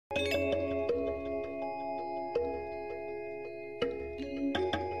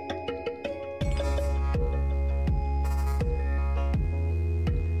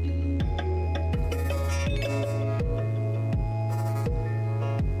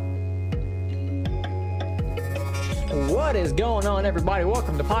What is going on, everybody?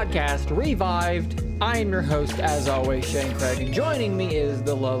 Welcome to Podcast Revived. I am your host, as always, Shane Craig, and joining me is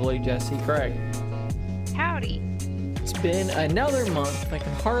the lovely Jesse Craig. Howdy. It's been another month. I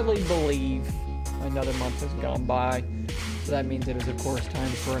can hardly believe another month has gone by. So that means it is, of course, time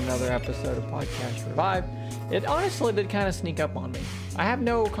for another episode of Podcast Revive. It honestly did kind of sneak up on me. I have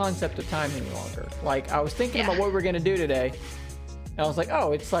no concept of time any longer. Like, I was thinking about what we were going to do today, and I was like,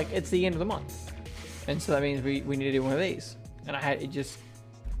 oh, it's the end of the month. And so that means we need to do one of these. And I had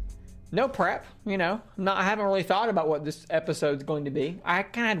no prep, you know. I haven't really thought about what this episode's going to be. I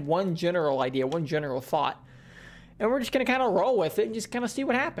kind of had one general idea, one general thought. And we're just going to kind of roll with it and just kind of see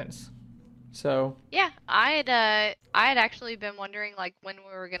what happens. So. Yeah, I had actually been wondering like when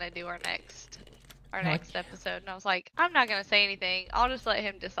we were going to do our next episode. And I was like, I'm not going to say anything. I'll just let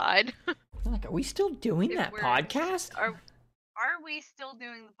him decide. Like, are we still doing that podcast? Are we still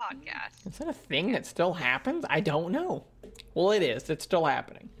doing the podcast? Is that a thing that still happens? I don't know. Well, it is. It's still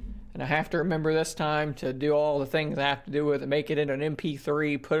happening. And I have to remember this time to do all the things I have to do with it, make it into an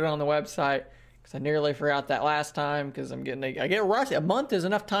MP3, put it on the website, because I nearly forgot that last time, because I get rusty. A month is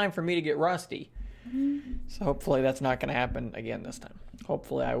enough time for me to get rusty. So hopefully that's not going to happen again this time.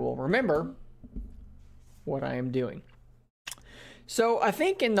 Hopefully I will remember what I am doing. So I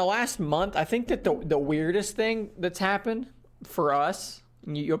think in the last month, I think that the weirdest thing that's happened for us,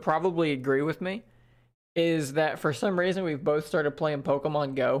 you'll probably agree with me, is that for some reason we've both started playing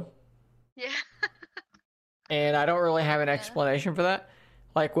Pokemon Go. Yeah. And I don't really have an explanation for that.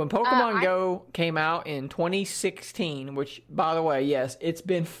 Like when Pokemon Go came out in 2016, which, by the way, yes, it's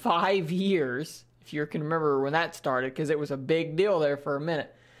been 5 years, if you can remember when that started, because it was a big deal there for a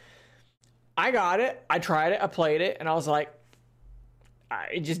minute. I got it, I tried it, I played it, and I was like,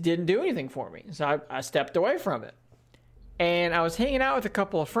 it just didn't do anything for me. So I stepped away from it. And I was hanging out with a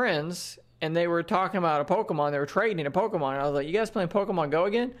couple of friends, and they were talking about a Pokemon. They were trading a Pokemon. And I was like, you guys playing Pokemon Go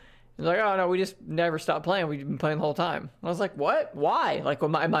again? And they're like, oh, no, we just never stopped playing. We've been playing the whole time. I was like, what? Why? Like,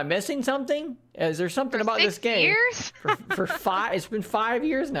 am I missing something? Is there something about this game? Years? for 5 it's been 5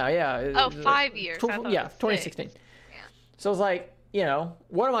 years now, yeah. Oh, 5 years. Yeah, 2016. Yeah. So I was like, you know,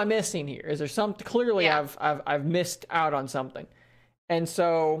 what am I missing here? Is there something? Clearly, I've missed out on something. And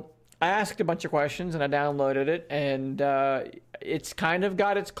so I asked a bunch of questions, and I downloaded it, and it's kind of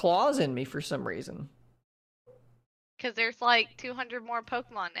got its claws in me for some reason. Because there's like 200 more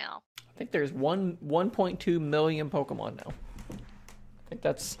Pokemon now. I think there's 1.2 million Pokemon now.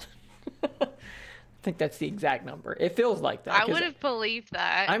 I think that's the exact number. It feels like that. I would have believed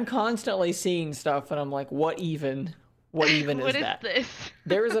that. I'm constantly seeing stuff, and I'm like, what even what is that? What is this?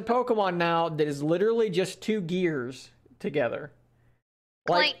 There is a Pokemon now that is literally just 2 gears together.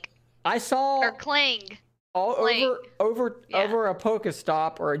 Clank. I saw Clang. Over a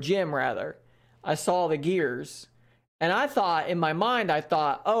Pokestop, or a gym rather. I saw the gears, and I thought in my mind,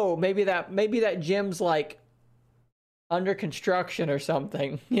 oh, maybe that gym's like under construction or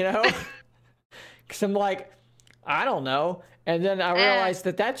something, you know? Because I'm like, I don't know. And then I realized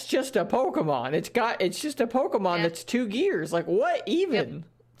that that's just a Pokemon. It's just a Pokemon that's 2 gears. Like, what even? Yep.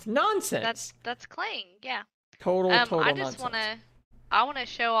 It's nonsense. That's Clang. Yeah. Total nonsense. I want to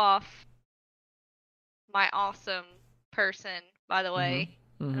show off my awesome person, by the way.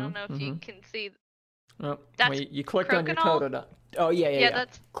 I don't know if you can see. Oh, you clicked on your Totodile. Oh, yeah.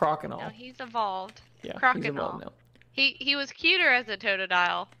 That's Croconaw. No, he's evolved. Yeah, Croconaw. He's evolved now. He was cuter as a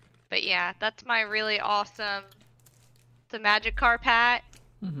Totodile. But yeah, that's my really awesome... It's a Magikarp hat.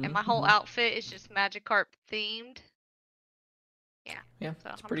 And my whole outfit is just Magikarp themed. Yeah,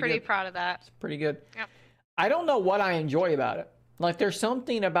 so I'm pretty proud of that. It's pretty good. Yep. I don't know what I enjoy about it. Like, there's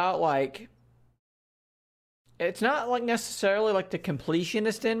something about, like, it's not, like, necessarily, like, the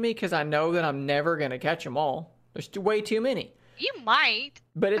completionist in me, because I know that I'm never going to catch them all. There's way too many. You might.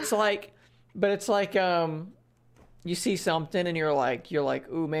 But it's like, you see something, and you're like,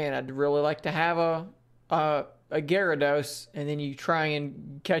 ooh, man, I'd really like to have a Gyarados, and then you try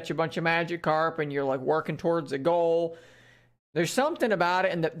and catch a bunch of Magikarp, and you're, like, working towards a goal. There's something about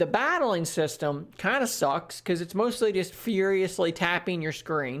it, and the battling system kind of sucks, because it's mostly just furiously tapping your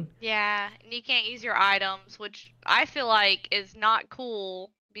screen. Yeah, and you can't use your items, which I feel like is not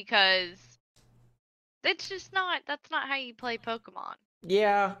cool, because that's not how you play Pokemon.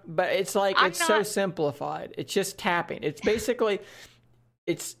 Yeah, but it's like, so simplified. It's just tapping. It's basically,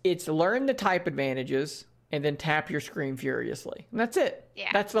 it's learn the type advantages, and then tap your screen furiously. And that's it. Yeah.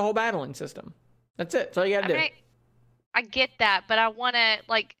 That's the whole battling system. That's it. That's all you gotta do. I get that, but I want to,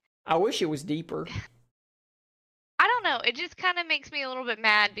 like... I wish it was deeper. I don't know. It just kind of makes me a little bit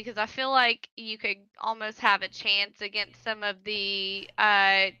mad because I feel like you could almost have a chance against some of the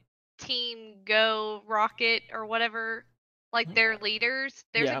Team Go Rocket or whatever, like their leaders.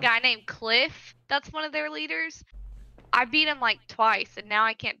 There's a guy named Cliff that's one of their leaders. I beat him like twice, and now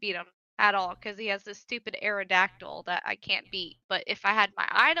I can't beat him at all because he has this stupid Aerodactyl that I can't beat. But if I had my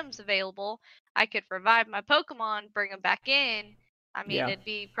items available, I could revive my Pokemon, bring them back in. I mean, it'd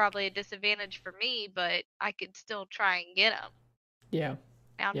be probably a disadvantage for me, but I could still try and get them. Yeah.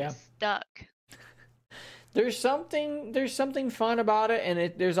 Now I'm just stuck. There's something fun about it,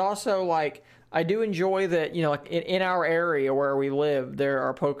 and there's also, like, I do enjoy that, you know, like in our area where we live, there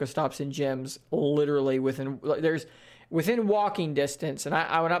are Pokestops and gyms literally within walking distance. And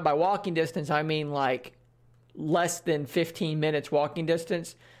I not by walking distance, I mean like less than 15 minutes walking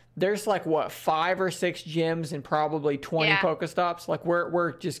distance. There's like, what, 5 or 6 gyms and probably 20 Pokestops. Like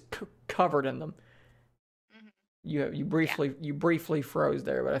we're just covered in them. Mm-hmm. You briefly froze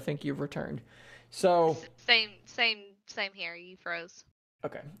there, but I think you've returned. So same here. You froze.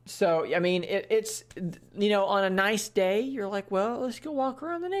 Okay. So, I mean, it's, you know, on a nice day, you're like, well, let's go walk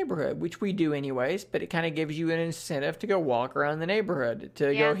around the neighborhood, which we do anyways, but it kind of gives you an incentive to go walk around the neighborhood,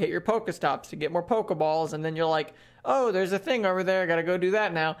 to go hit your Pokestops, to get more Pokeballs, and then you're like, oh, there's a thing over there, I gotta go do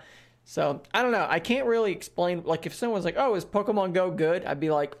that now. So, I don't know. I can't really explain, like, if someone's like, oh, is Pokemon Go good? I'd be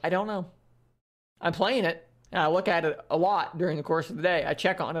like, I don't know. I'm playing it, and I look at it a lot during the course of the day. I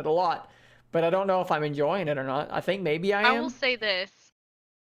check on it a lot, but I don't know if I'm enjoying it or not. I think maybe I am. I will say this.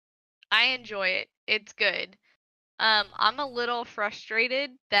 I enjoy it. It's good. I'm a little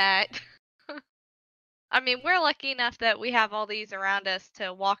frustrated that I mean, we're lucky enough that we have all these around us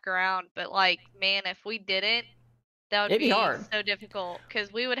to walk around, but like, man, if we didn't, that would be hard. So difficult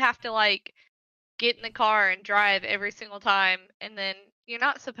because we would have to like get in the car and drive every single time, and then you're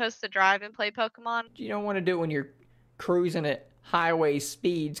not supposed to drive and play Pokemon. You don't want to do it when you're cruising at highway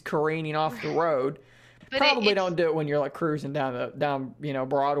speeds, careening off the road. But probably don't do it when you're like cruising down you know,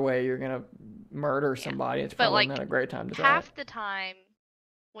 Broadway. You're gonna murder somebody. It's probably not a great time to do it. Half the time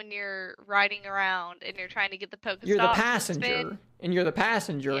when you're riding around and you're trying to get the Pokestop, you're the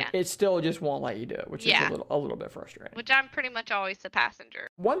passenger, it still just won't let you do it, which is a little bit frustrating. Which I'm pretty much always the passenger.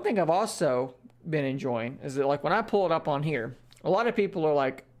 One thing I've also been enjoying is that, like, when I pull it up on here, a lot of people are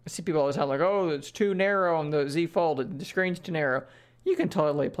like, I see people all the time like, oh, it's too narrow on the Z Fold, the screen's too narrow. You can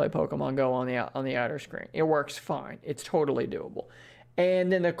totally play Pokemon Go on the outer screen. It works fine. It's totally doable.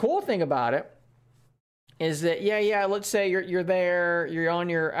 And then the cool thing about it is that, let's say you're there, you're on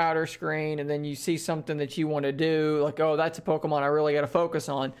your outer screen, and then you see something that you want to do, like, oh, that's a Pokemon I really got to focus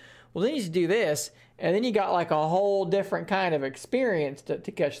on. Well, then you just do this, and then you got like a whole different kind of experience to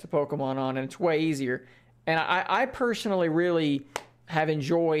catch the Pokemon on, and it's way easier. And I personally really have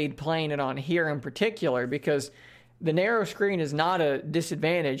enjoyed playing it on here in particular because the narrow screen is not a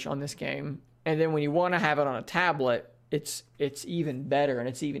disadvantage on this game. And then when you want to have it on a tablet, it's even better and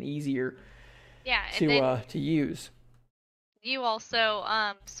it's even easier to use. You also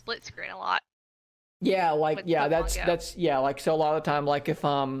split screen a lot. Yeah, like that's like, so a lot of the time, like if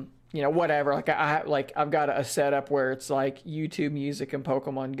you know, whatever, like I've got a setup where it's like YouTube Music and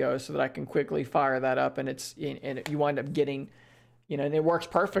Pokemon Go so that I can quickly fire that up, and you wind up getting, you know, and it works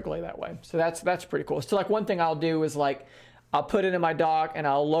perfectly that way. So that's pretty cool. So like one thing I'll do is like I'll put it in my dock and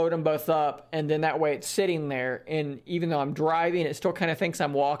I'll load them both up, and then that way it's sitting there, and even though I'm driving, it still kind of thinks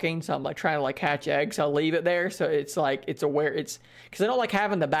I'm walking, so I'm like trying to like hatch eggs. I'll leave it there so it's like it's aware. It's because I don't like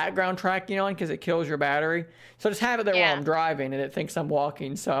having the background tracking on because it kills your battery. So I just have it there while I'm driving, and it thinks I'm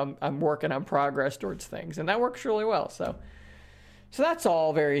walking, so I'm working on progress towards things, and that works really well. So that's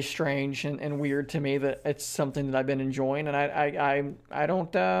all very strange and weird to me that it's something that I've been enjoying, and I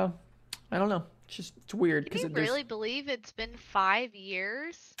don't know. It's weird because Can you really believe it's been 5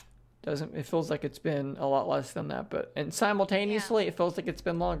 years? It feels like it's been a lot less than that, and simultaneously it feels like it's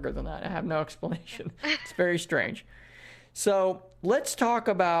been longer than that. I have no explanation. It's very strange. So let's talk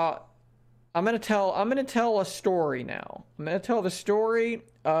about. I'm gonna tell a story now. I'm gonna tell the story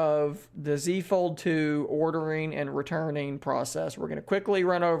of the Z Fold 2 ordering and returning process. We're gonna quickly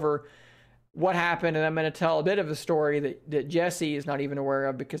run over what happened, and I'm going to tell a bit of the story that Jessie is not even aware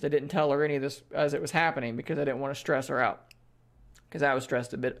of because I didn't tell her any of this as it was happening because I didn't want to stress her out, because I was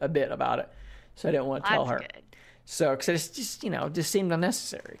stressed a bit about it, so I didn't want to tell her. Good. So because it's just, you know, just seemed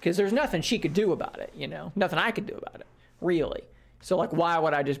unnecessary because there's nothing she could do about it, you know, nothing I could do about it really. So like, why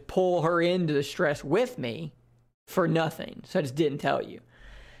would I just pull her into the stress with me for nothing? So I just didn't tell you.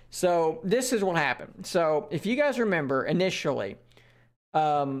 So this is what happened. So if you guys remember initially,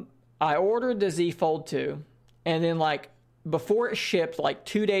 I ordered the Z Fold 2, and then like before it shipped, like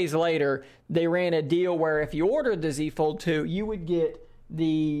 2 days later, they ran a deal where if you ordered the Z Fold 2, you would get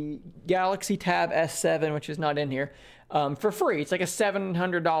the Galaxy Tab S7, which is not in here, for free. It's like a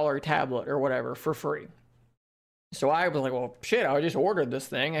 $700 tablet or whatever for free. So I was like, well, shit, I just ordered this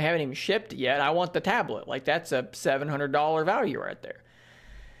thing. I haven't even shipped it yet. I want the tablet. Like, that's a $700 value right there.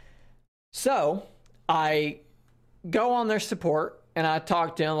 So I go on their support and I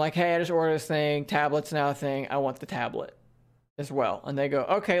talk to them like, hey, I just ordered this thing. Tablet's now a thing. I want the tablet as well. And they go,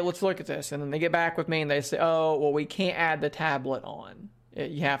 okay, let's look at this. And then they get back with me and they say, oh, well, we can't add the tablet on.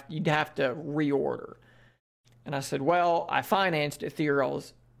 You'd have to reorder. And I said, well, I financed it through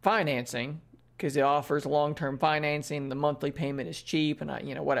Ethereal's financing, because it offers long-term financing. The monthly payment is cheap, and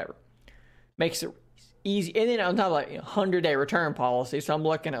whatever. Makes it easy. And then on top of like 100-day return policy, so I'm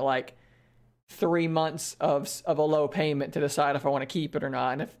looking at like 3 months of a low payment to decide if I want to keep it or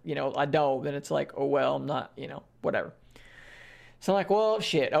not. And if, I don't, then it's like, oh, well, I'm not, whatever. So I'm like, well,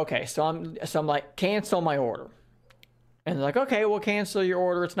 shit. Okay. So I'm like, cancel my order. And they're like, okay, we'll cancel your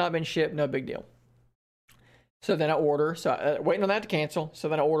order. It's not been shipped. No big deal. So then I order, waiting on that to cancel. So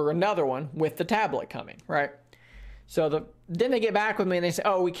then I order another one with the tablet coming, right? So then they get back with me and they say,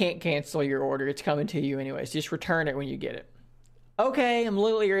 oh, we can't cancel your order. It's coming to you anyways. Just return it when you get it. Okay, I'm a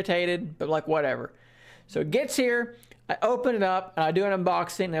little irritated, but like whatever. So it gets here, I open it up, and I do an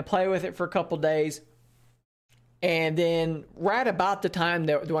unboxing, and I play with it for a couple days. And then right about the time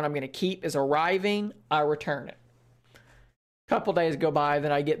that the one I'm going to keep is arriving, I return it. Couple days go by,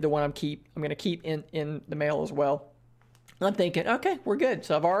 then I get the one I'm going to keep in the mail as well. I'm thinking, okay, we're good.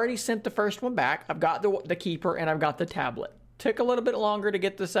 So I've already sent the first one back. I've got the keeper and I've got the tablet. Took a little bit longer to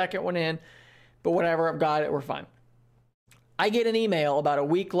get the second one in, but whatever, I've got it. We're fine. I get an email about a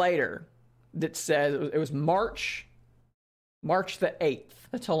week later that says it was March the 8th.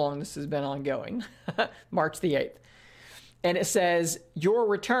 That's how long this has been ongoing. March the 8th. And it says, your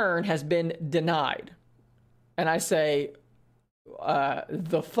return has been denied. And I say,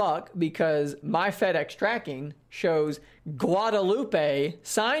 the fuck, because my FedEx tracking shows Guadalupe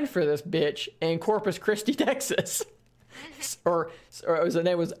signed for this bitch in Corpus Christi, Texas. or the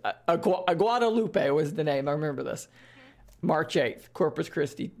name was Guadalupe was the name. I remember this. March 8th, Corpus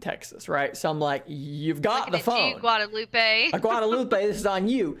Christi, Texas, right? So I'm like, you've got the phone. You, Guadalupe. Guadalupe, this is on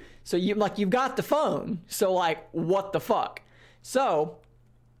you. So you've got the phone. So like, what the fuck? So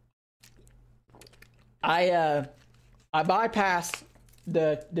I bypass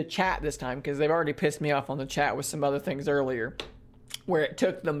the chat this time because they've already pissed me off on the chat with some other things earlier, where it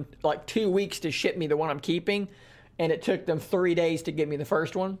took them like 2 weeks to ship me the one I'm keeping, and it took them 3 days to get me the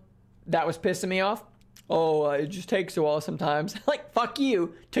first one. That was pissing me off. Oh, it just takes a while sometimes. Like, fuck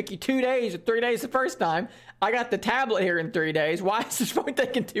you. Took you 2 days or 3 days the first time. I got the tablet here in 3 days. Why is this phone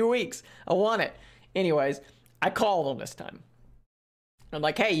taking 2 weeks? I want it. Anyways, I called them this time. I'm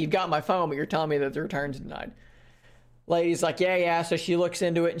like, hey, you've got my phone, but you're telling me that the return's denied. Lady's like, yeah. So she looks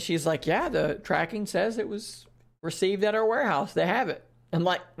into it and she's like, yeah, the tracking says it was received at our warehouse. They have it. I'm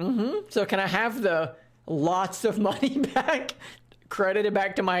like, So can I have the lots of money back? Credited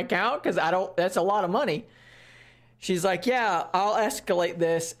back to my account? Because that's a lot of money. She's like, yeah, I'll escalate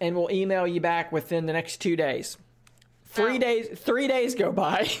this and we'll email you back within the next 2 days. 3 days go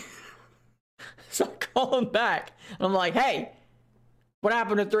by. So I call them back. And I'm like, hey, what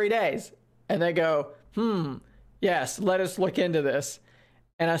happened in 3 days? And they go, yes, let us look into this.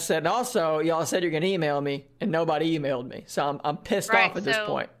 And I said, also, y'all said you're going to email me, and nobody emailed me. So I'm pissed off at this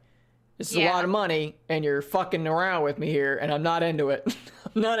point. This is a lot of money, and you're fucking around with me here, and I'm not into it.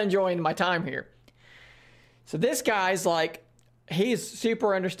 I'm not enjoying my time here. So this guy's like, he's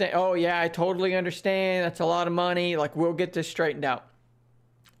super understand. Oh, yeah, I totally understand. That's a lot of money. Like, we'll get this straightened out.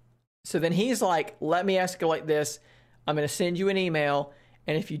 So then he's like, let me escalate this. I'm going to send you an email,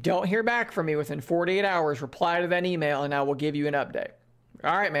 and if you don't hear back from me within 48 hours, reply to that email, and I will give you an update.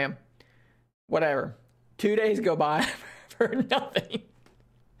 All right, ma'am. Whatever. 2 days go by for nothing.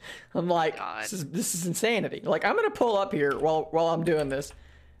 I'm like, this is insanity. Like, I'm going to pull up here while I'm doing this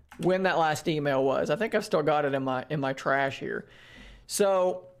when that last email was. I think I've still got it in my trash here.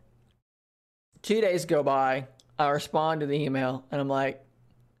 So 2 days go by. I respond to the email, and I'm like,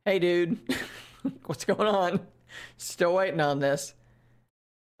 hey, dude, what's going on? Still waiting on this.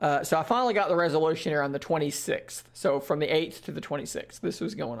 So I finally got the resolution here on the 26th. So from the 8th to the 26th, this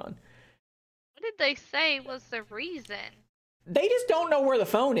was going on. What did they say was the reason? They just don't know where the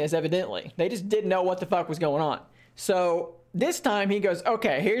phone is, evidently. They just didn't know what the fuck was going on. So this time he goes,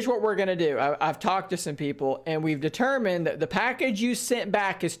 okay, here's what we're going to do. I've talked to some people, and we've determined that the package you sent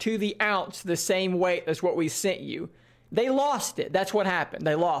back is to the ounce the same weight as what we sent you. They lost it. That's what happened.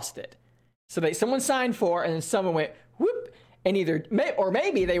 They lost it. So someone signed for, and then someone went, whoop, and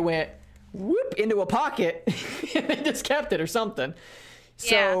maybe they went, whoop, into a pocket, and they just kept it or something.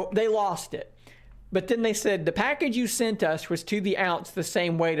 So they lost it. But then they said the package you sent us was to the ounce the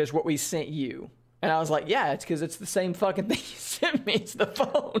same weight as what we sent you. And I was like, yeah, it's because it's the same fucking thing you sent me. It's the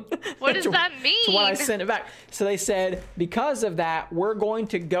phone. What does that mean? That's why I sent it back. So they said, because of that, we're going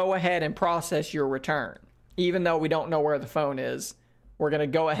to go ahead and process your return. Even though we don't know where the phone is, we're going to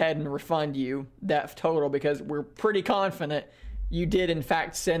go ahead and refund you that total because we're pretty confident you did, in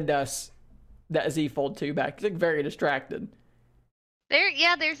fact, send us that Z Fold 2 back. You look very distracted.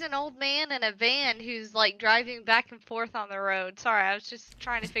 There's an old man in a van who's like driving back and forth on the road. Sorry, I was just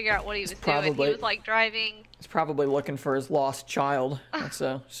trying to figure out what he was doing. He was like driving. He's probably looking for his lost child. That's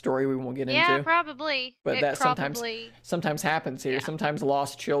a story we won't get into. Yeah, probably. But that sometimes happens here. Yeah. Sometimes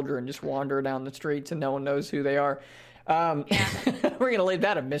lost children just wander down the streets and no one knows who they are. We're gonna leave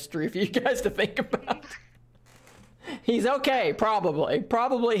that a mystery for you guys to think about. He's okay, probably.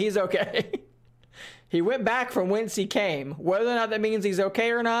 Probably he's okay. He went back from whence he came. Whether or not that means he's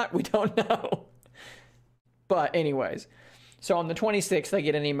okay or not, we don't know. But anyways, so on the 26th, I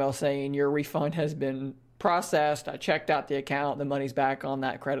get an email saying your refund has been processed. I checked out the account. The money's back on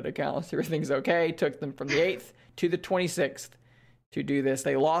that credit account. So everything's okay. Took them from the 8th to the 26th to do this.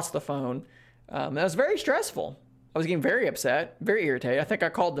 They lost the phone. That was very stressful. I was getting very upset, very irritated. I think I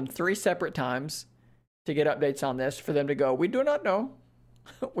called them 3 separate times to get updates on this for them to go, we do not know.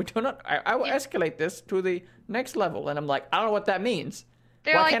 We do not. I will escalate this to the next level, and I'm like, I don't know what that means.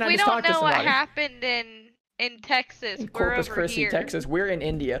 They're Why like, we don't know what happened in Texas. In Corpus Christi, Texas. We're in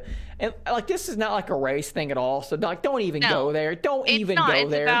India, and like this is not like a race thing at all. So like, don't even go there. Don't even go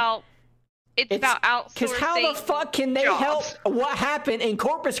there. It's about outsourcing. Because how the fuck can they help what happened in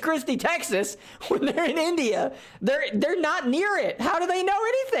Corpus Christi, Texas, when they're in India? They're not near it. How do they know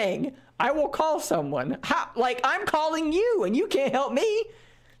anything? I will call someone. How? Like, I'm calling you, and you can't help me.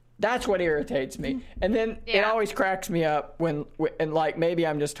 That's what irritates me. And then it always cracks me up when, and like, maybe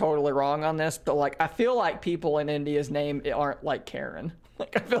I'm just totally wrong on this, but like, I feel like people in India's name aren't like Karen.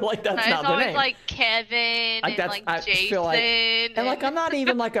 Like, I feel like that's not their name. It's always like Kevin and like Jason. And like, I'm not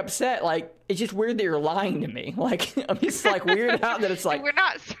even like upset. Like, it's just weird that you're lying to me. Like, I'm just like weirded out that it's like,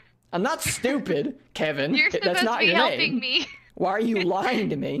 I'm not stupid, Kevin. You're supposed that's not to be your helping name. me. Why are you lying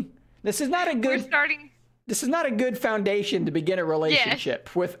to me? This is not a good. This is not a good foundation to begin a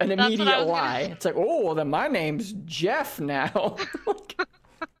relationship with an immediate lie. It's like, oh, well, then my name's Jeff now.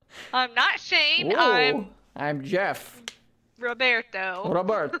 I'm not Shane. I'm Jeff.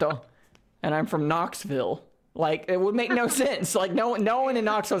 Roberto. And I'm from Knoxville. Like, it would make no sense. Like, no one in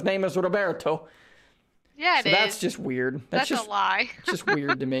Knoxville's name is Roberto. Yeah, it is. That's just weird. That's just a lie. It's just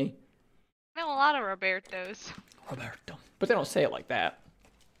weird to me. I know a lot of Robertos. Roberto. But they don't say it like that.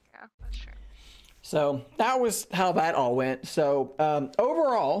 Yeah, that's true. So that was how that all went. So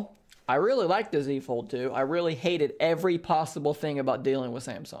overall, I really liked the Z Fold 2. I really hated every possible thing about dealing with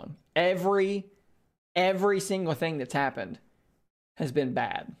Samsung. Every single thing that's happened has been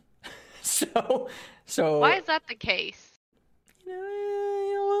bad. So why is that the case? A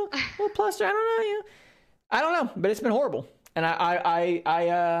little plus. I don't know, but it's been horrible, and I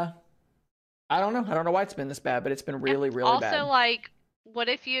don't know. I don't know why it's been this bad, but it's been really bad. Also, like, what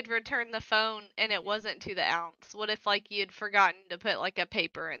if you had returned the phone and it wasn't to the ounce? What if, like, you'd forgotten to put, like, a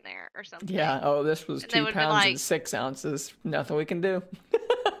paper in there or something? Yeah. Oh, this was 2 pounds and 6 ounces. Nothing we can do.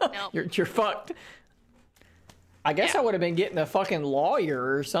 Nope. You're fucked. I guess I would have been getting a fucking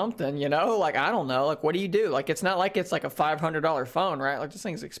lawyer or something, you know? Like, I don't know. Like, what do you do? Like, it's not like it's like a $500 phone, right? Like, this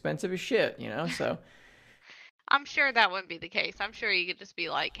thing's expensive as shit, you know? So I'm sure that wouldn't be the case. I'm sure you could just be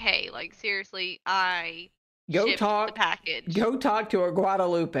like, hey, like, seriously, I shipped the package. Go talk to a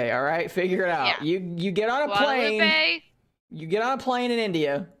Guadalupe, all right? Figure it out. Yeah. You get on a plane. You get on a plane in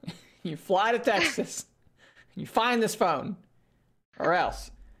India. You fly to Texas. You find this phone. Or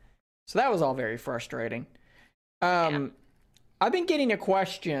else. So that was all very frustrating. I've been getting a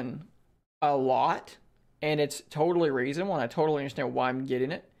question a lot, and it's totally reasonable, and I totally understand why I'm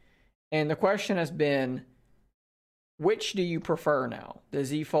getting it. And the question has been, which do you prefer now, the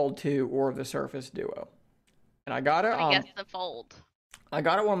Z Fold 2 or the Surface Duo? And I got it. I guess the Fold. I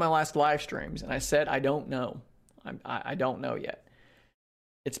got it one of my last live streams, and I said I don't know. I don't know yet.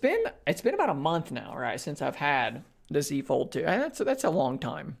 It's been about a month now, right, since I've had the Z Fold 2, and that's a long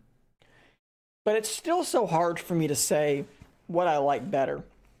time. But it's still so hard for me to say what I like better.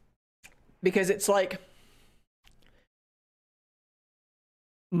 Because it's like...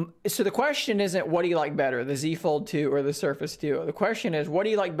 So the question isn't what do you like better, the Z Fold 2 or the Surface Duo? The question is, what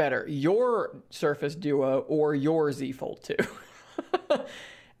do you like better, your Surface Duo or your Z Fold 2?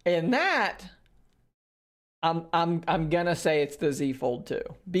 And that, I'm gonna say it's the Z Fold 2.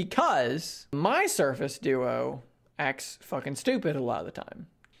 Because my Surface Duo acts fucking stupid a lot of the time.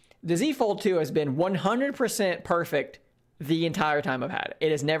 The Z Fold 2 has been 100% perfect the entire time I've had it.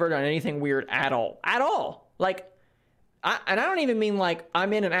 It has never done anything weird at all. At all. Like, I don't even mean like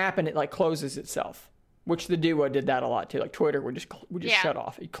I'm in an app and it like closes itself, which the Duo did that a lot too. Like Twitter would just shut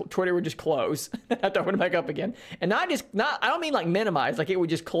off. Twitter would just close. I have to open it back up again. And I don't mean like minimize, like it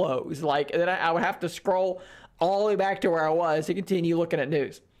would just close. Like then I would have to scroll all the way back to where I was to continue looking at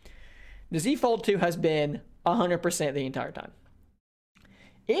news. The Z Fold 2 has been 100% the entire time.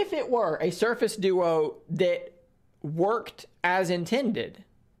 If it were a Surface Duo that worked as intended,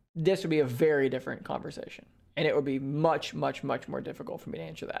 this would be a very different conversation. And it would be much, much, much more difficult for me to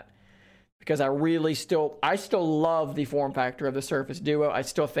answer that. Because I still love the form factor of the Surface Duo. I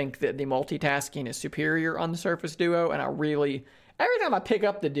still think that the multitasking is superior on the Surface Duo. And every time I pick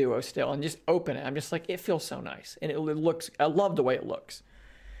up the Duo still and just open it, I'm just like, it feels so nice. And I love the way it looks.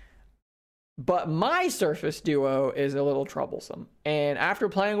 But my Surface Duo is a little troublesome. And after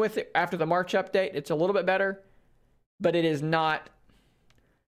playing with it, after the March update, it's a little bit better. But it is not...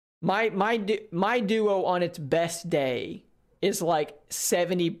 My Duo on its best day is like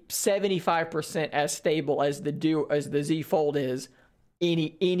 75% as stable as the Z Fold is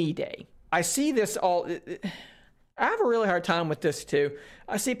any day. I see this all... I have a really hard time with this too.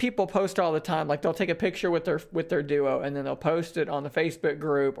 I see people post all the time, like they'll take a picture with their Duo and then they'll post it on the Facebook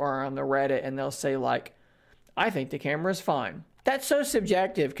group or on the Reddit and they'll say like, I think the camera's fine. That's so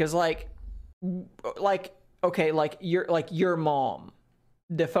subjective because okay, like your mom,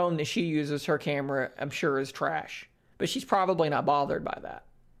 the phone that she uses, her camera, I'm sure is trash, but she's probably not bothered by that.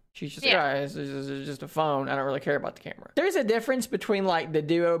 She's just, it's just a phone. I don't really care about the camera. There's a difference between like the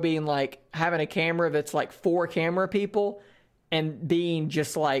Duo being like having a camera that's like for camera people and being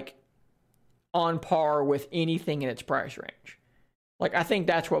just like on par with anything in its price range. Like, I think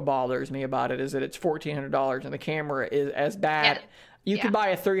that's what bothers me about it is that it's $1,400 and the camera is as bad. You could buy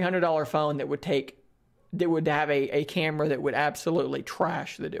a $300 phone that would have a camera that would absolutely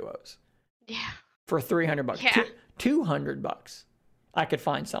trash the Duos. Yeah. For $300. Yeah. $200. I could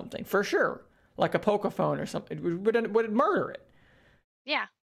find something for sure, like a Pocophone or something. It would murder it. Yeah.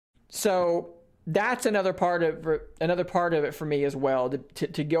 So that's another part of it for me as well.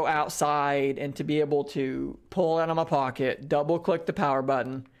 To go outside and to be able to pull it out of my pocket, double click the power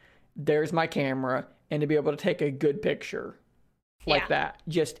button, there's my camera, and to be able to take a good picture like that.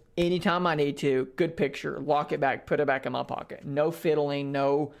 Just anytime I need to, good picture, lock it back, put it back in my pocket. No fiddling,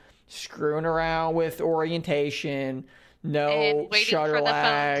 no screwing around with orientation. No shutter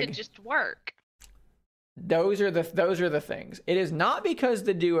lag. Phone to just work. Those are the things. It is not because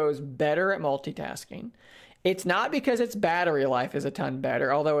the Duo's better at multitasking. It's not because its battery life is a ton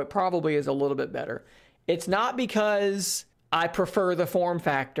better, although it probably is a little bit better. It's not because I prefer the form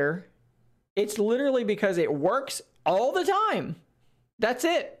factor. It's literally because it works all the time. That's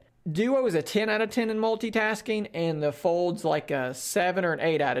it. Duo is a 10 out of 10 in multitasking, and the Fold's like a 7 or an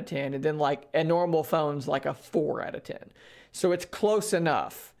 8 out of 10, and then like a normal phone's like a 4 out of 10. So it's close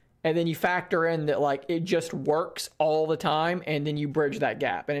enough. And then you factor in that like it just works all the time, and then you bridge that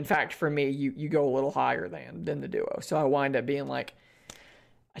gap. And in fact, for me, you go a little higher than the Duo. So I wind up being like,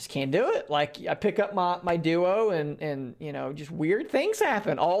 I just can't do it. Like I pick up my Duo and you know, just weird things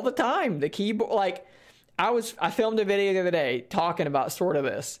happen all the time. The keyboard, like I filmed a video the other day talking about sort of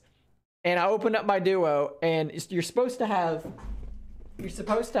this. And I opened up my Duo, and you're supposed to have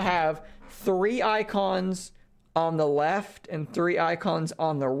 3 icons on the left and 3 icons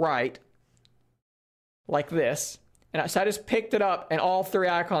on the right, like this. And so I just picked it up, and all 3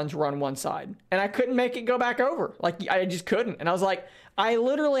 icons were on one side. And I couldn't make it go back over. Like, I just couldn't. And I was like, I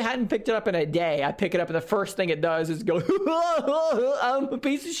literally hadn't picked it up in a day. I pick it up, and the first thing it does is go, I'm a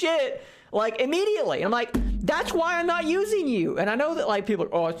piece of shit. Like, immediately. And I'm like, that's why I'm not using you. And I know that, like, people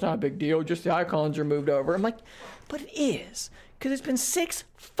are, oh, it's not a big deal. Just the icons are moved over. I'm like, but it is. Because it's been 6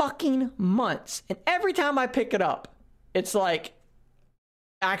 fucking months. And every time I pick it up, it's like,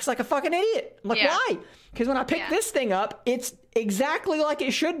 acts like a fucking idiot. I'm like, why? Because when I pick this thing up, it's exactly like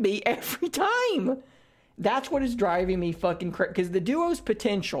it should be every time. That's what is driving me fucking crazy. Because the Duo's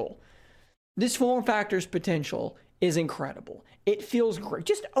potential, this form factor's potential, is incredible. It feels great.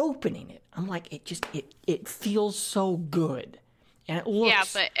 Just opening it, I'm like, it feels so good. And it looks... Yeah,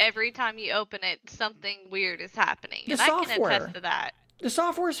 but every time you open it, something weird is happening. And I can attest to that. The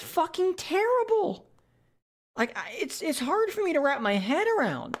software is fucking terrible. Like, it's hard for me to wrap my head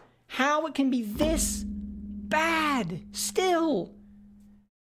around how it can be this bad still.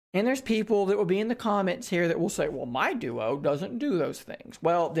 And there's people that will be in the comments here that will say, well, my Duo doesn't do those things.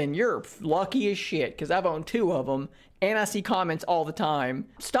 Well, then you're lucky as shit, because I've owned 2 of them, and I see comments all the time.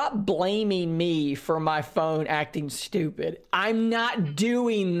 Stop blaming me for my phone acting stupid. I'm not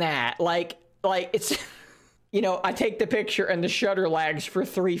doing that. Like it's... You know, I take the picture and the shutter lags for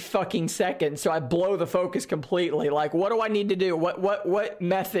 3 fucking seconds, so I blow the focus completely. Like, what do I need to do? What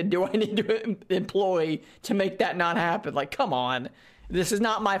method do I need to employ to make that not happen? Like, come on. This is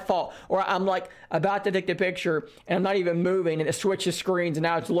not my fault. Or I'm like about to take the picture and I'm not even moving and it switches screens and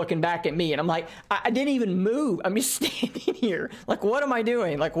now it's looking back at me and I'm like, I didn't even move. I'm just standing here. Like, what am I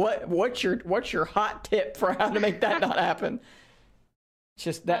doing? Like, what's your hot tip for how to make that not happen?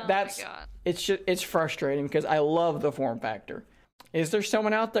 It's just it's frustrating because I love the form factor. Is there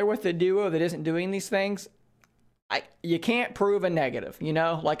someone out there with a Duo that isn't doing these things? You can't prove a negative, you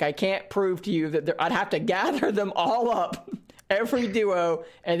know? Like, I can't prove to you that I'd have to gather them all up, every Duo,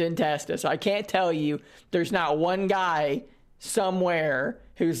 and then test it. So I can't tell you there's not one guy somewhere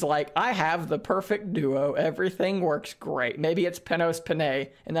who's like, I have the perfect Duo, everything works great. Maybe it's Panos Panay,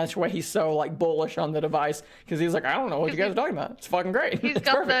 and that's why he's so like bullish on the device, because he's like, I don't know what you guys are talking about. It's fucking great. He's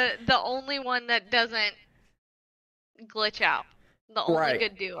got the only one that doesn't glitch out. The only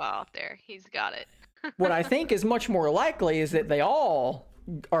good Duo out there. He's got it. What I think is much more likely is that they all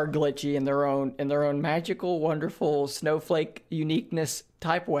are glitchy in their own magical, wonderful, snowflake uniqueness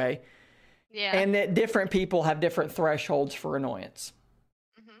type way. Yeah. And that different people have different thresholds for annoyance.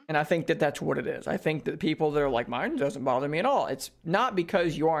 And I think that that's what it is. I think that people that are like, mine doesn't bother me at all. It's not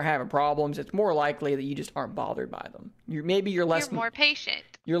because you aren't having problems. It's more likely that you just aren't bothered by them. You're more patient.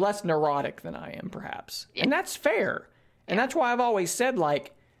 You're less neurotic than I am, perhaps. Yeah. And that's fair. And that's why I've always said,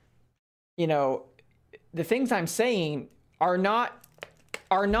 like, you know, the things I'm saying are not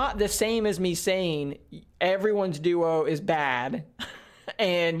the same as me saying everyone's Duo is bad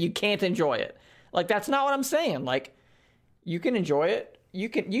and you can't enjoy it. Like, that's not what I'm saying. Like, you can enjoy it.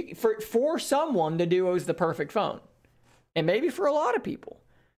 For someone, the Duo is the perfect phone, and maybe for a lot of people.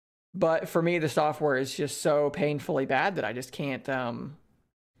 But for me, the software is just so painfully bad that I just can't. I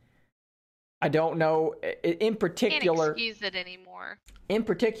don't know. In particular, can't excuse it anymore. In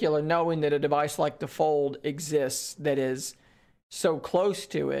particular, knowing that a device like the Fold exists that is so close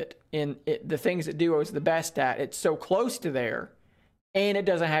to it in the things that Duo is the best at, it's so close to there, and it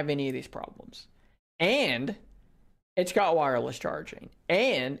doesn't have any of these problems, and it's got wireless charging,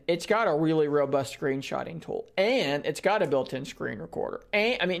 and it's got a really robust screenshotting tool, and it's got a built-in screen recorder.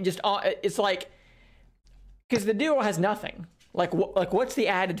 And I mean, it's like, because the Duo has nothing. Like what's the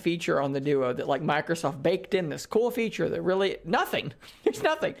added feature on the Duo that like Microsoft baked in this cool feature that really nothing? There's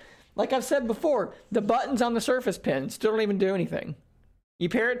nothing. Like I've said before, the buttons on the Surface Pen still don't even do anything. You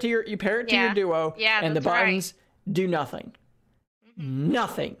pair it to your Duo, and the buttons do nothing. Mm-hmm.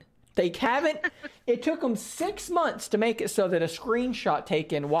 Nothing. They haven't. It took them 6 months to make it so that a screenshot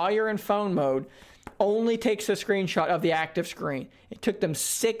taken while you're in phone mode only takes a screenshot of the active screen. It took them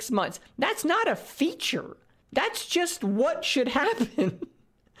 6 months. That's not a feature. That's just what should happen.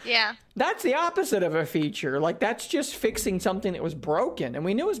 Yeah. That's the opposite of a feature. Like, that's just fixing something that was broken. And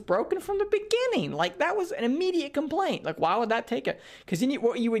we knew it was broken from the beginning. Like, that was an immediate complaint. Like, why would that take it? Because then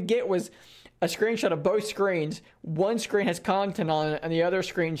what you would get was a screenshot of both screens. One screen has content on it, and the other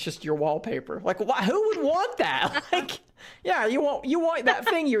screen's just your wallpaper. Like, why? Who would want that? Like, yeah, you want that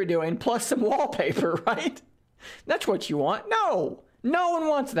thing you were doing plus some wallpaper, right? That's what you want. No one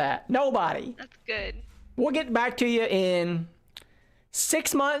wants that. Nobody. That's good. We'll get back to you in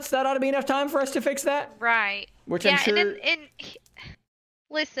 6 months. That ought to be enough time for us to fix that, right? Which I'm sure. And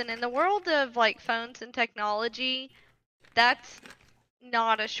listen, in the world of like phones and technology, that's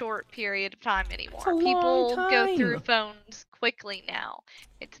not a short period of time anymore. People go through phones quickly now.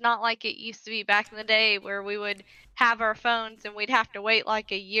 It's not like it used to be back in the day where we would have our phones and we'd have to wait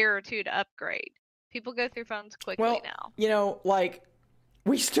like a year or two to upgrade. People go through phones quickly now. You know, like,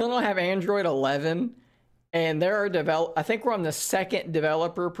 we still don't have Android 11, and there are I think we're on the second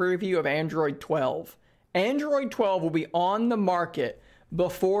developer preview of Android 12. Android 12 will be on the market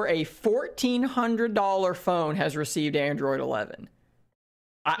before a $1,400 phone has received Android 11.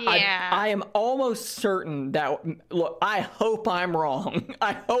 I am almost certain that, look, I hope I'm wrong.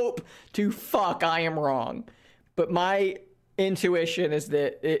 I hope to fuck I am wrong. But my intuition is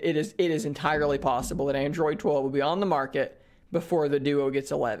that it is entirely possible that Android 12 will be on the market before the Duo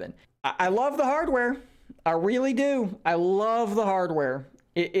gets 11. I love the hardware. I really do. I love the hardware.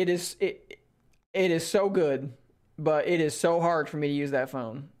 It is so good, but it is so hard for me to use that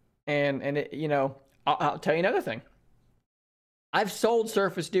phone. And it, you know, I'll tell you another thing. I've sold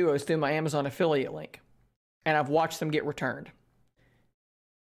Surface Duos through my Amazon affiliate link, and I've watched them get returned.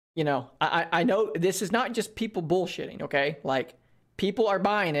 you know, I know this is not just people bullshitting, okay? Like, people are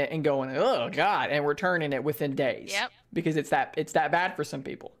buying it and going, oh, God, and returning it within days. Yep. Because it's that bad for some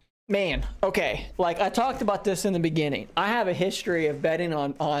people. Man, okay, like, I talked about this in the beginning. I have a history of betting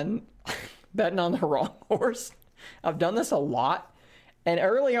on betting on the wrong horse. I've done this a lot. And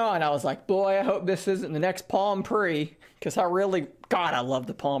early on, I was like, boy, I hope this isn't the next Palm Prix, because I love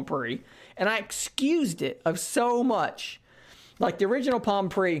the Palm Prix. And I excused it of so much. Like, the original Palm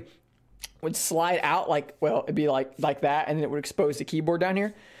Prix would slide out it'd be like that, and then it would expose the keyboard down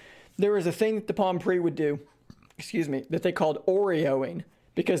here. There was a thing that the Palm Prix would do, that they called Oreoing,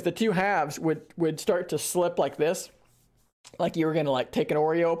 because the two halves would start to slip like this. Like you were going to like take an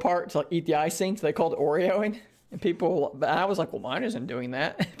Oreo apart to like eat the icing. So they called it Oreoing. And I was like, well, mine isn't doing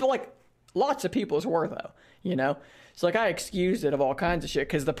that. But like lots of people's were though, you know? So like I excused it of all kinds of shit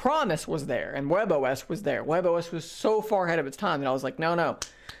because the promise was there and WebOS was there. WebOS was so far ahead of its time that I was like, no,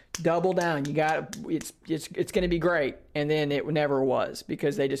 double down. You got it's going to be great. And then it never was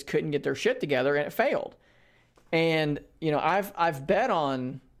because they just couldn't get their shit together and it failed. And you know, I've bet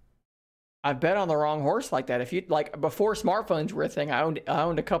on the wrong horse like that. If you like before smartphones were a thing, I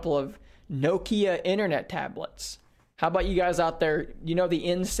owned a couple of Nokia internet tablets. How about you guys out there? You know the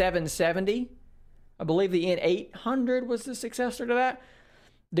N770? I believe the N800 was the successor to that.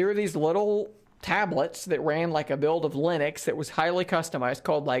 There were these little tablets that ran like a build of Linux that was highly customized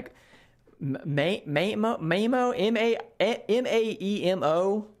called like Maemo,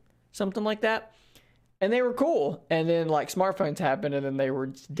 M-A-E-M-O, something like that. And they were cool. And then like smartphones happened and then they were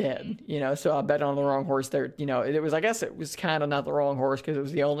just dead, you know? So I bet on the wrong horse there. You know, I guess it was kind of not the wrong horse because it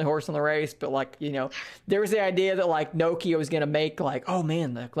was the only horse in the race. But like, you know, there was the idea that like Nokia was going to make like, oh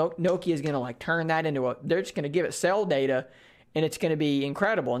man, Nokia is going to like turn that into they're just going to give it cell data and it's going to be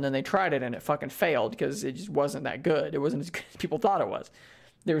incredible. And then they tried it and it fucking failed because it just wasn't that good. It wasn't as good as people thought it was.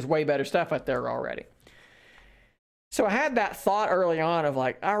 There was way better stuff out there already. So I had that thought early on of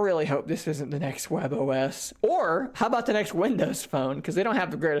like, I really hope this isn't the next WebOS. Or how about the next Windows phone? Because they don't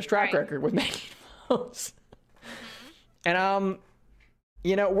have the greatest track record with making phones. And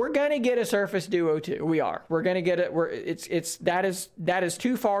you know, we're gonna get a Surface Duo 2. We are. We're gonna get it. That is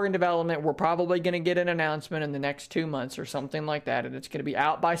too far in development. We're probably gonna get an announcement in the next 2 months or something like that, and it's gonna be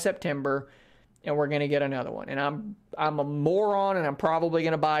out by September. And we're going to get another one. And I'm a moron, and I'm probably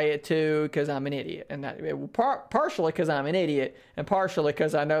going to buy it too because I'm an idiot. And that partially because I'm an idiot, and partially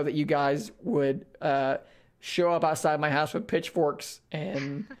because I know that you guys would show up outside my house with pitchforks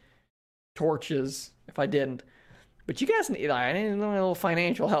and torches if I didn't. But you guys need a little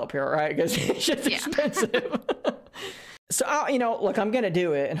financial help here, right? Because it's just expensive. So, you know, look, I'm going to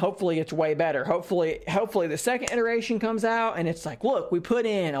do it, and hopefully it's way better. Hopefully the second iteration comes out, and it's like, look, we put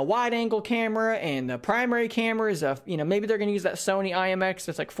in a wide-angle camera, and the primary camera is maybe they're going to use that Sony IMX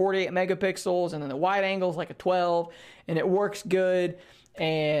that's like 48 megapixels, and then the wide angle is like a 12, and it works good.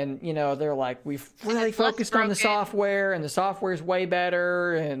 And, you know, they're like, we've really focused on the software, and the software is way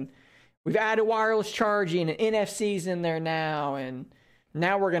better, and we've added wireless charging, and NFC's in there now, and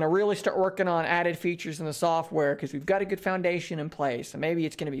now we're going to really start working on added features in the software because we've got a good foundation in place. And maybe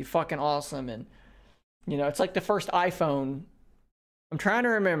it's going to be fucking awesome. And, you know, it's like the first iPhone. I'm trying to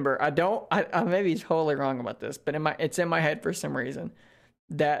remember. I may be totally wrong about this, but it's in my head for some reason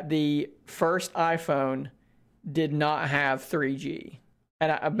that the first iPhone did not have 3G.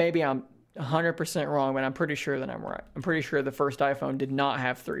 And maybe I'm 100% wrong, but I'm pretty sure that I'm right. I'm pretty sure the first iPhone did not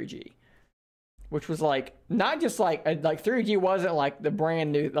have 3G. Which was like, not just like 3G wasn't like the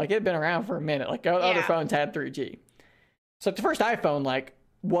brand new, like it had been around for a minute. Like other phones had 3G. So the first iPhone like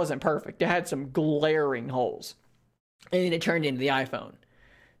wasn't perfect. It had some glaring holes. And then it turned into the iPhone.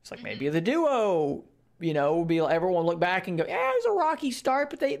 It's like maybe the Duo, you know, would be everyone look back and go, yeah, it was a rocky start,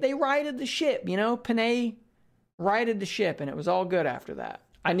 but they righted the ship, you know, Panay righted the ship and it was all good after that.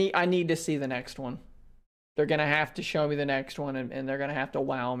 I need to see the next one. They're going to have to show me the next one and they're going to have to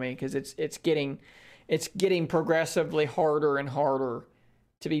wow me because it's getting progressively harder and harder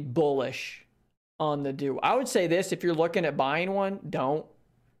to be bullish on the Duo. I would say this, if you're looking at buying one, don't.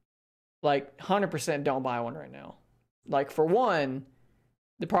 Like 100% don't buy one right now. Like for one,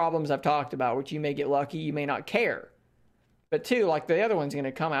 the problems I've talked about, which you may get lucky, you may not care. But two, like the other one's going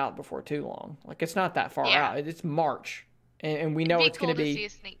to come out before too long. Like it's not that far out. It's March. And we know it's going to be see a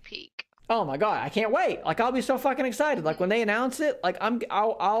sneak peek. Oh my God, I can't wait. Like I'll be so fucking excited. Like when they announce it, like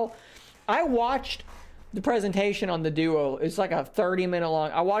I watched the presentation on the Duo. It's like a 30-minute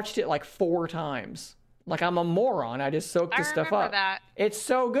long. I watched it like 4 times. Like I'm a moron. I just soaked this stuff up. That. It's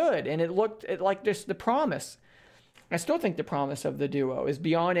so good. And it looked like just the promise. I still think the promise of the Duo is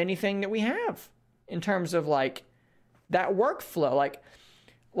beyond anything that we have in terms of like that workflow. Like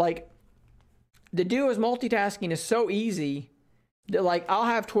like, the Duo's multitasking is so easy that, like, I'll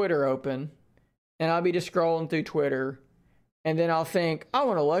have Twitter open and I'll be just scrolling through Twitter, and then I'll think, I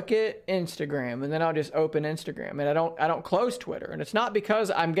want to look at Instagram, and then I'll just open Instagram, and I don't close Twitter. And it's not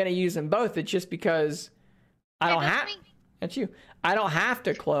because I'm going to use them both. It's just because I don't have. That's you. I don't have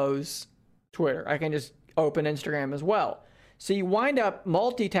to close Twitter. I can just open Instagram as well. So you wind up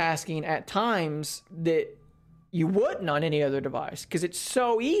multitasking at times that you wouldn't on any other device because it's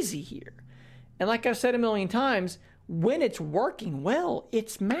so easy here. And like I've said a million times, when it's working well,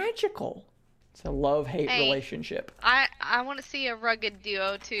 it's magical. It's a love-hate relationship. I want to see a rugged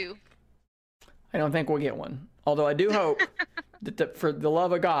Duo too. I don't think we'll get one. Although I do hope that for the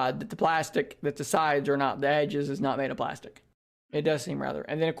love of God, that the plastic, that the sides are not, the edges is not made of plastic. It does seem rather.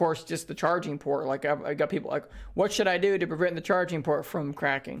 And then, of course, just the charging port. Like, I got people like, what should I do to prevent the charging port from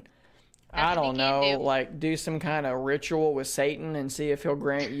cracking? I don't know. Like, do some kind of ritual with Satan and see if he'll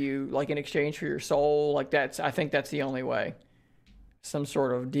grant you, like, in exchange for your soul. Like, I think that's the only way. Some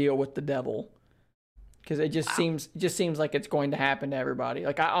sort of deal with the devil. Because it just seems like it's going to happen to everybody.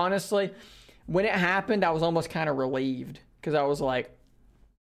 Like, I honestly, when it happened, I was almost kind of relieved. Because I was like,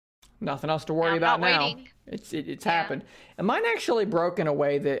 nothing else to worry about now. Waiting. It's happened. And mine actually broke in a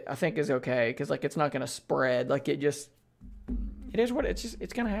way that I think is okay. Because, like, it's not going to spread. Like, it is what it's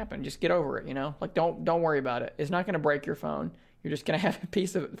going to happen. Just get over it, you know? Like, don't worry about it. It's not going to break your phone. You're just going to have a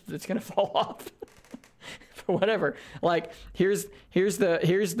piece of it that's going to fall off. Whatever. Like, here's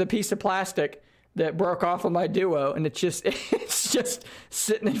the piece of plastic that broke off of my Duo, and it's just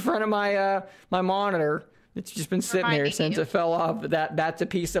sitting in front of my my monitor. It's just been sitting here since it fell off. That's a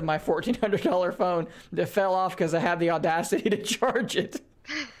piece of my $1,400 phone that fell off because I had the audacity to charge it.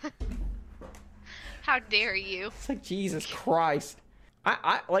 How dare you? It's like, Jesus Christ.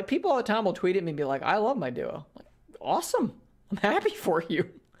 I like, people all the time will tweet at me and be like, I love my Duo. Like, awesome. I'm happy for you.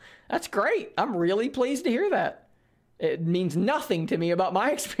 That's great. I'm really pleased to hear that. It means nothing to me about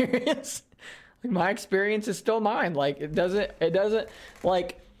my experience. Like, my experience is still mine. Like, it doesn't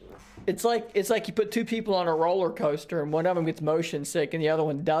like, it's like you put two people on a roller coaster and one of them gets motion sick and the other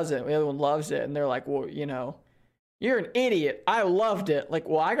one doesn't. The other one loves it, and they're like, well, you know, you're an idiot. I loved it. Like,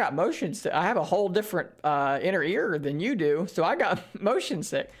 well, I got motion sick. I have a whole different inner ear than you do, so I got motion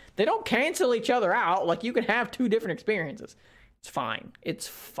sick. They don't cancel each other out. Like, you can have two different experiences. It's fine. It's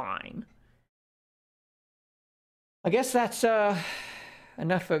fine. I guess that's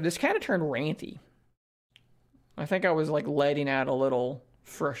enough of this. Kind of turned ranty. I think I was like letting out a little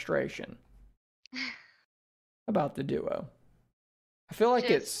frustration about the Duo. I feel like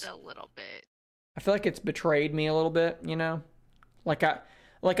just a little bit. I feel like it's betrayed me a little bit, you know? Like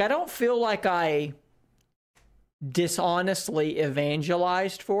I don't feel like I dishonestly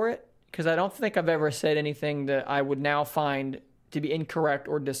evangelized for it, because I don't think I've ever said anything that I would now find to be incorrect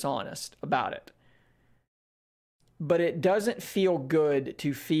or dishonest about it. But it doesn't feel good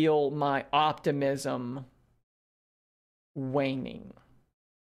to feel my optimism waning,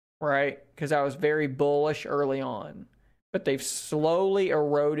 right? Because I was very bullish early on, but they've slowly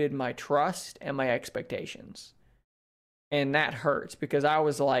eroded my trust and my expectations. And that hurts, because I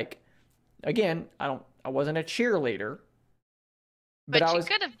was like, again, I wasn't a cheerleader. But you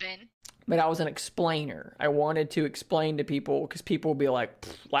could have been. But I was an explainer. I wanted to explain to people, because people would be like,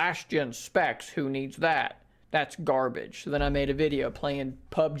 last gen specs, who needs that? That's garbage. So then I made a video playing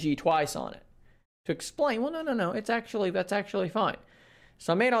PUBG twice on it to explain, well, no, that's actually fine.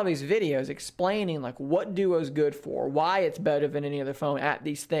 So I made all these videos explaining like what Duo's good for, why it's better than any other phone at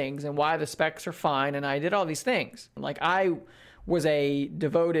these things, and why the specs are fine. And I did all these things. Like, I was a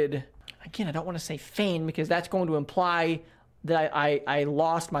devoted, again, I don't want to say fan, because that's going to imply that I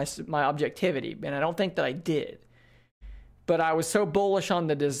lost my objectivity, and I don't think that I did. But I was so bullish on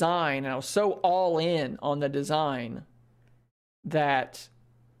the design, and I was so all in on the design, that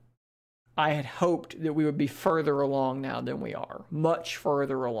I had hoped that we would be further along now than we are. Much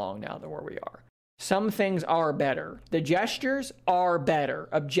further along now than where we are. Some things are better. The gestures are better.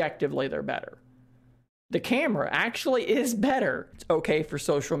 Objectively, they're better. The camera actually is better. It's okay for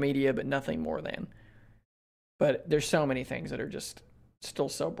social media, but nothing more than. But there's so many things that are just still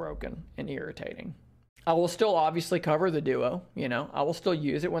so broken and irritating. I will still obviously cover the Duo, you know. I will still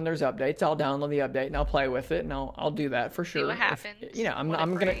use it when there's updates. I'll download the update and I'll play with it, and I'll do that for sure. See what happens.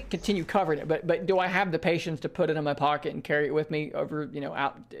 I'm going to continue covering it, but do I have the patience to put it in my pocket and carry it with me over,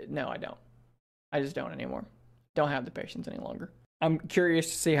 out? No, I don't. I just don't anymore. Don't have the patience any longer. I'm curious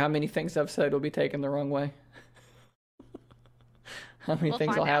to see how many things I've said will be taken the wrong way. How many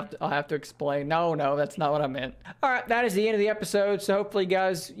things I'll have to explain. No, that's not what I meant. All right, that is the end of the episode. So hopefully you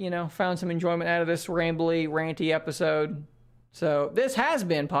guys, found some enjoyment out of this rambly, ranty episode. So this has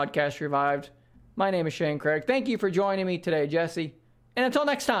been Podcast Revived. My name is Shane Craig. Thank you for joining me today, Jesse. And until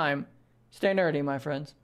next time, stay nerdy, my friends.